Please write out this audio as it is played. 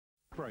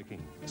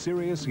Housebreaking,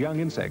 Serious Young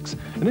Insects.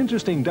 An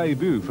interesting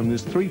debut from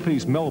this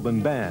three-piece Melbourne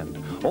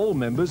band. All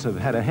members have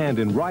had a hand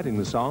in writing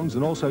the songs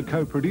and also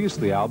co-produced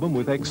the album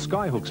with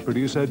ex-Skyhooks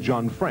producer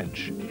John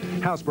French.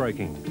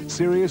 Housebreaking,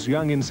 Serious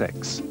Young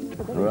Insects.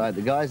 All right,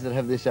 the guys that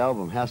have this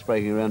album,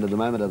 Housebreaking, around at the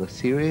moment are the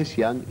Serious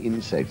Young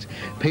Insects.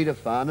 Peter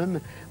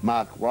Farnan,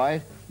 Mark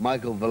White,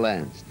 Michael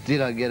Valance. Did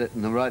I get it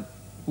in the right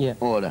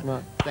order?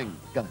 Right. Thank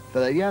God.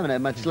 But you haven't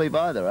had much sleep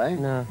either, eh?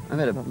 No, I've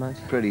had a not much.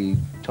 pretty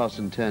toss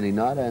and turny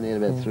night. I only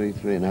had about three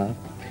and a half.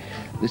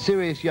 The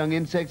Serious Young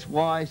Insects,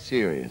 why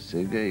serious?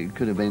 It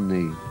could have been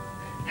the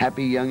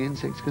Happy Young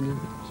Insects, couldn't it?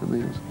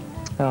 Something else?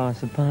 Oh, I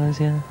suppose,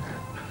 yeah.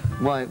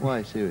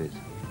 Why serious?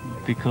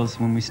 Because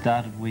when we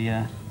started, we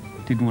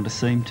didn't want to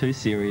seem too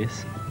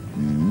serious.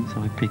 So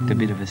we picked a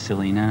bit of a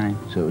silly name.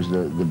 So it was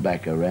the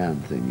back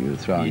around thing, you were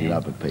throwing it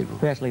up at people.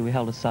 We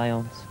held a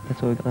seance.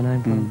 That's where we got the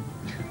name from.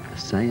 A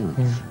seance?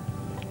 Yeah.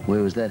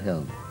 Where was that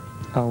held?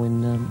 Oh,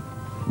 in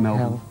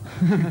Melbourne.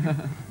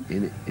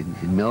 In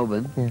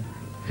Melbourne? Yeah.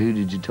 Who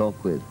did you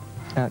talk with?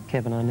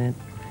 Kevin Arnett.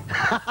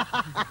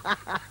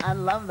 I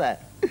love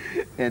that.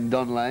 And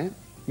Don Lane?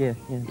 Yeah.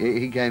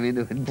 He came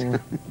into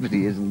it, but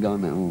he hasn't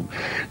gone that long.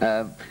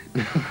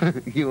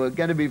 You were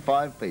going to be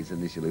five-piece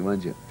initially,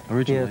 weren't you?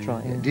 Originally. Yeah, that's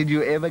right, yeah. Did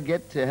you ever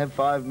get to have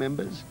 5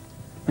 members?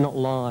 Not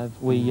live.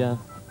 We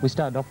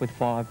started off with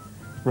 5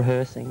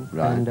 rehearsing,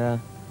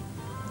 and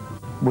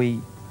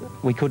we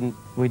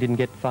didn't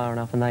get far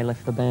enough, and they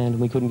left the band, and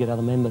we couldn't get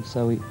other members,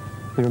 so we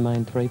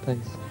remained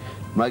 3-piece.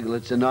 Michael,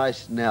 it's a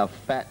nice, now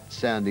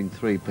fat-sounding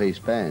 3-piece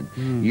band.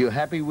 You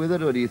happy with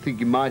it, or do you think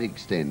you might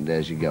extend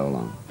as you go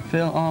along?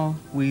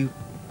 We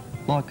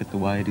like it the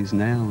way it is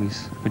now.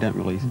 We don't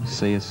really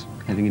see us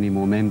having any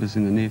more members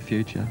in the near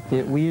future.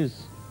 Yeah,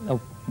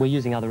 we're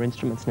using other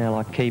instruments now,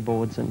 like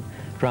keyboards and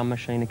drum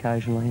machine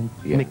occasionally, and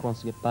Mick wants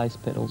to get bass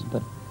pedals,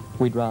 but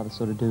we'd rather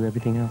sort of do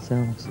everything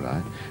ourselves.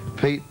 Right.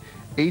 Pete,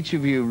 each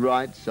of you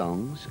write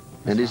songs,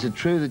 and is it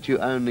true that you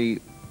only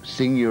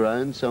sing your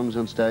own songs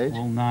on stage?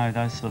 Well, no,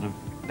 those sort of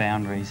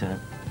boundaries are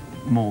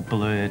more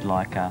blurred,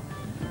 like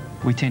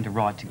we tend to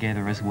write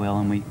together as well,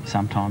 and we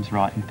sometimes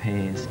write in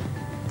pairs.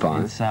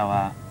 Fine. And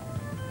so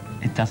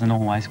it doesn't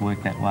always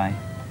work that way.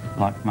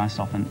 Like most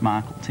often,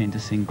 Mark will tend to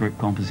sing group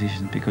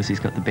compositions because he's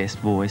got the best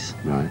voice.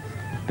 Right.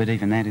 But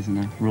even that isn't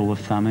a rule of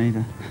thumb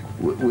either.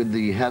 With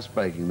the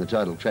Housebreaking, the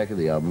title track of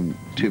the album,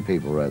 2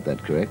 people wrote that,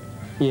 correct?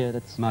 Yeah,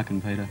 that's Mark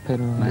and Peter.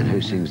 And who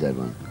sings that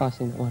one? I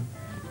sing that one.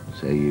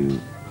 So you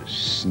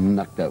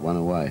snuck that one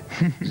away.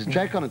 There's a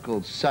track on it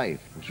called Safe.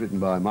 It's written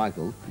by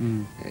Michael.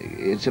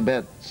 It's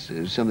about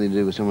something to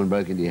do with someone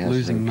broke into your house.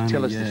 Losing money,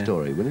 Tell us the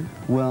story, will you?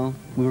 Well,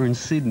 we were in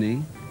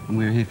Sydney, and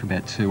we were here for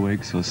about 2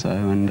 weeks or so,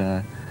 and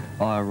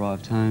I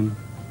arrived home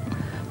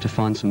to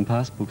find some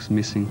passbooks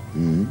missing.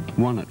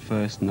 One at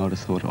first, and I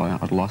just thought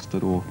I'd lost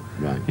it, or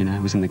you know,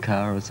 it was in the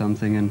car or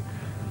something, and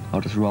I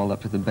just rolled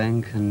up to the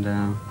bank,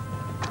 and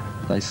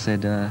they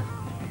said,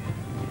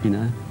 you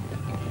know,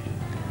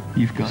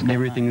 you've got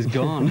everything's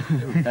gone.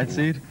 That's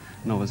it.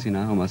 And I was, you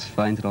know, almost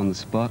fainted on the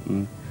spot,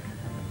 and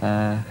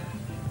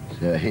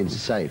so hence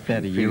Safe.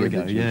 About a year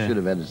ago, you should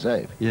have had a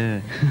safe.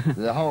 Yeah.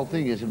 The whole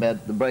thing is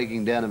about the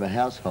breaking down of a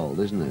household,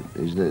 isn't it?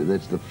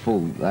 That's the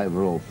full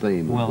overall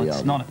theme of the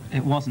album.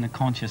 It wasn't a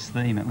conscious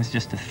theme, it was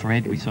just a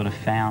thread we sort of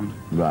found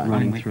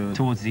running through it.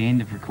 Towards the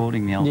end of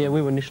recording the album. Yeah,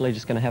 we were initially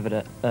just going to have it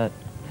a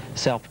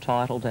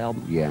self-titled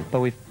album. Yeah. But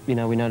we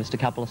noticed a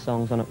couple of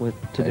songs on it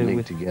to do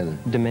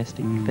with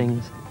domestic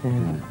things. Yeah.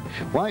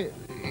 Why?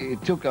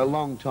 It took a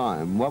long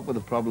time. What were the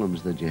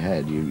problems that you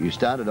had? You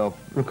started off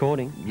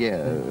recording. Yeah,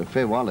 a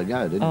fair while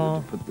ago, didn't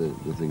you, to put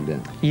the thing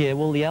down? Yeah.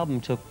 Well, the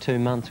album took 2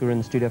 months. We were in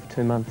the studio for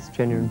 2 months,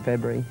 January and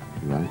February.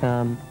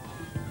 Right.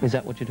 Is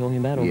that what you're talking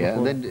about? Or yeah.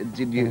 before? And then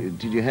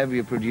did you have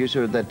your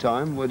producer at that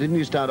time? Well, didn't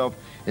you start off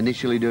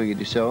initially doing it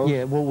yourself?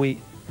 Yeah.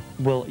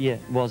 Well, yeah,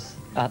 it was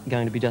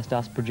going to be just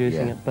us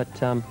producing it, but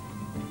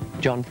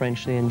John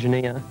French, the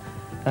engineer,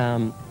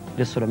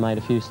 just sort of made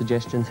a few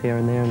suggestions here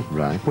and there,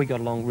 and we got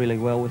along really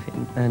well with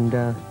him,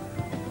 and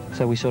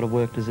so we sort of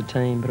worked as a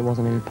team, but it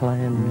wasn't any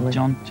plan, really.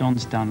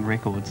 John's done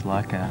records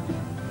like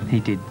he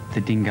did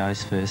the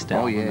Dingo's first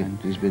album,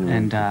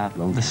 and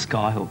the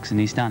Skyhooks, and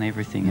he's done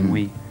everything, and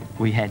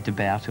we had to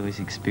bow to his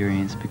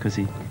experience because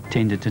he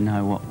tended to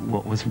know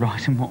what was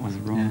right and what was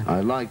wrong.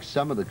 I like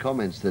some of the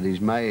comments that he's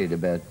made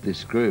about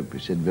this group. He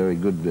said, very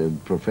good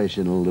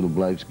professional little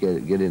blokes,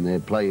 get in there,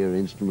 play your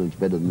instruments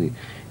better than he's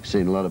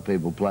seen a lot of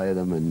people play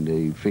them, and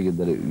he figured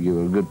that you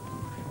were a good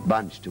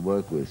bunch to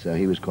work with, so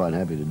he was quite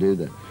happy to do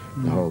the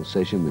whole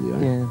session with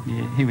you.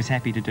 Yeah, he was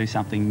happy to do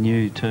something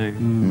new too.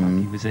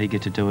 Like he was eager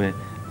to do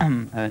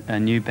a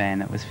new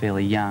band that was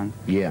fairly young.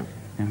 Yeah.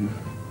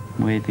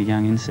 We're the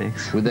Young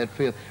Insects. Would that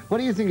feel? What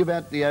do you think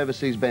about the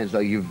overseas bands?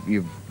 Like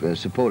you've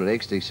supported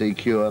XTC,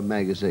 Cure,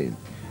 Magazine.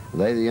 Are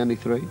they the only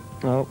 3?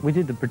 Oh, we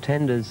did the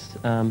Pretenders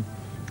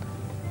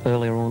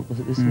earlier on. Was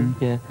it this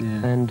year?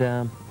 Yeah.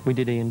 And we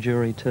did Ian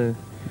Jury too.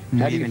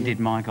 We even did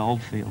Mike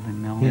Oldfield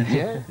in Melbourne.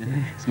 Yeah.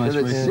 So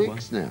there's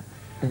 6 now.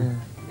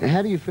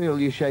 How do you feel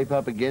you shape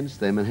up against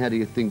them, and how do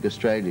you think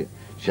Australia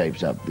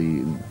shapes up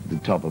the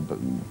top of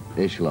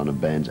echelon of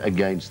bands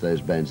against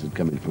those bands that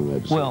come in from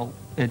overseas? Well,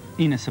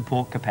 in a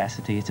support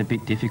capacity, it's a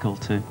bit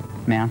difficult to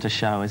mount a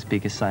show as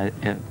big as, say,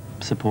 a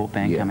support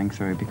band coming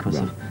through because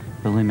of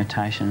the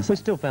limitations. We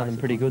still found them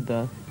pretty good,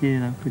 though.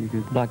 Yeah, they're pretty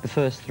good. Like the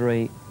first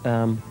three,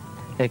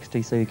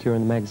 XTC, Cure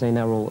and the Magazine,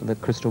 they were all at the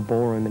Crystal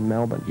Ballroom in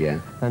Melbourne. Yeah.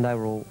 And they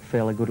were all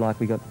fairly good. Like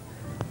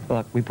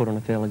we put on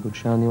a fairly good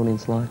show and the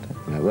audience liked it.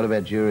 Right, what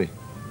about Jury?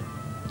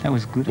 That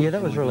was good. Yeah,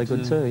 that was really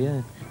good too,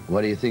 yeah.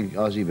 What do you think,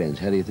 Aussie bands,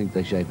 how do you think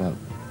they shape up?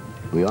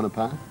 Are we on a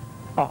par?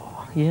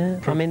 Oh,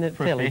 yeah. I mean, they're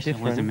fairly different.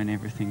 Professionalism and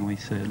everything, we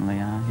certainly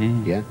are,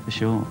 yeah. Yeah? For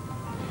sure.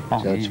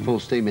 Oh, so it's full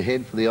steam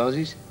ahead for the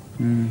Aussies?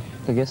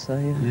 I guess so,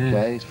 yeah.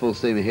 Okay, it's full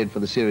steam ahead for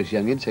the Serious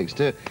Young Insects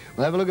too.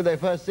 We'll have a look at their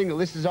first single.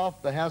 This is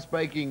off the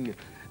housebreaking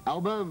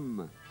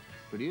album,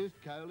 produced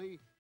Coley.